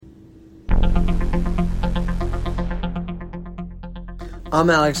I'm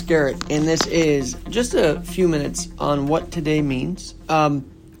Alex Garrett, and this is just a few minutes on what today means.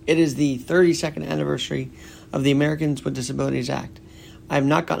 It is the 32nd anniversary of the Americans with Disabilities Act. I have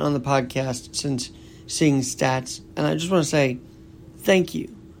not gotten on the podcast since seeing stats, and I just want to say thank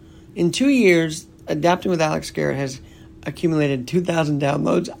you. In 2 years, Adapting with Alex Garrett has accumulated 2,000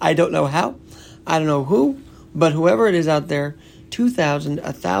 downloads. I don't know how, I don't know who, but whoever it is out there, 2,000,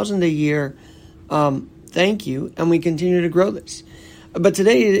 1,000 a year, thank you, and we continue to grow this. But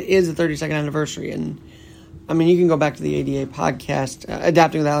today is the 32nd anniversary, and I mean, you can go back to the ADA podcast,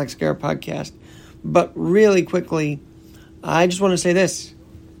 Adapting with Alex Garrett podcast, but really quickly, I just want to say this.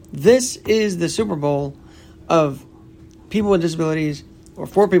 This is the Super Bowl of people with disabilities, or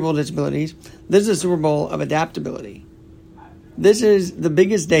for people with disabilities. This is the Super Bowl of adaptability. This is the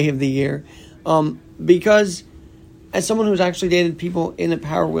biggest day of the year, because as someone who's actually dated people in a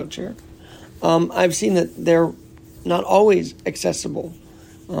power wheelchair, I've seen that they're not always accessible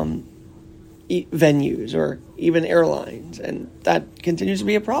venues or even airlines, and that continues to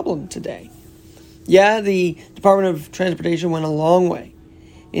be a problem today. Yeah, the Department of Transportation went a long way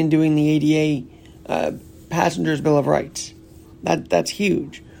in doing the ADA Passengers Bill of Rights. That's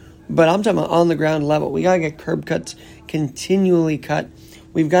huge. But I'm talking about on the ground level. We got to get curb cuts continually cut.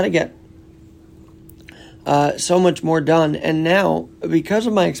 We've got to get so much more done. And now, because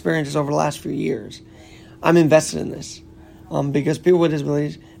of my experiences over the last few years, I'm invested in this because people with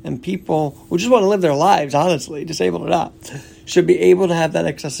disabilities and people who just want to live their lives, honestly, disabled or not, should be able to have that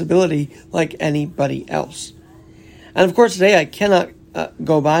accessibility like anybody else. And of course, today I cannot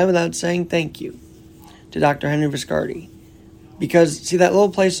go by without saying thank you to Dr. Henry Viscardi. Because, see, that little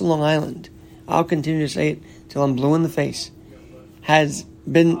place in Long Island, I'll continue to say it till I'm blue in the face, has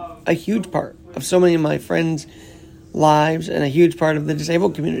been a huge part of so many of my friends' lives and a huge part of the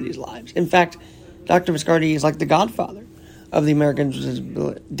disabled community's lives. In fact, Dr. Viscardi is like the godfather of the Americans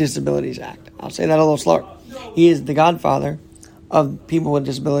with Disabilities Act. I'll say that a little slower. He is the godfather of People with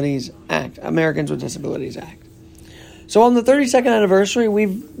Disabilities Act, Americans with Disabilities Act. So on the 32nd anniversary,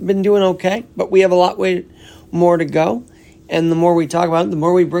 we've been doing okay, but we have a lot more to go. And the more we talk about it, the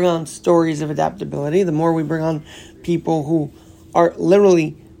more we bring on stories of adaptability, the more we bring on people who are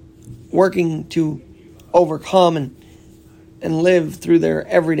literally working to overcome and live through their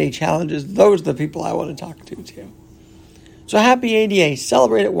everyday challenges. Those are the people I want to talk to, too. So happy ADA.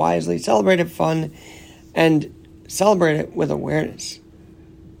 Celebrate it wisely. Celebrate it fun. And celebrate it with awareness.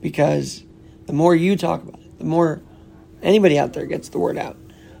 Because the more you talk about it, the more anybody out there gets the word out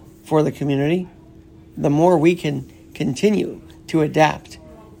for the community, the more we can continue to adapt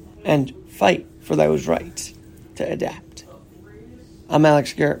and fight for those rights to adapt. I'm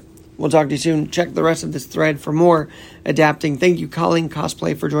Alex Garrett. We'll talk to you soon. Check the rest of this thread for more adapting. Thank you, Colleen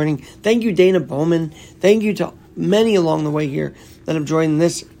Cosplay, for joining. Thank you, Dana Bowman. Thank you to many along the way here that have joined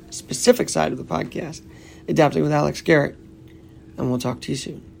this specific side of the podcast, Adapting with Alex Garrett. And we'll talk to you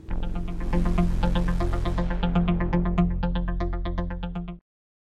soon.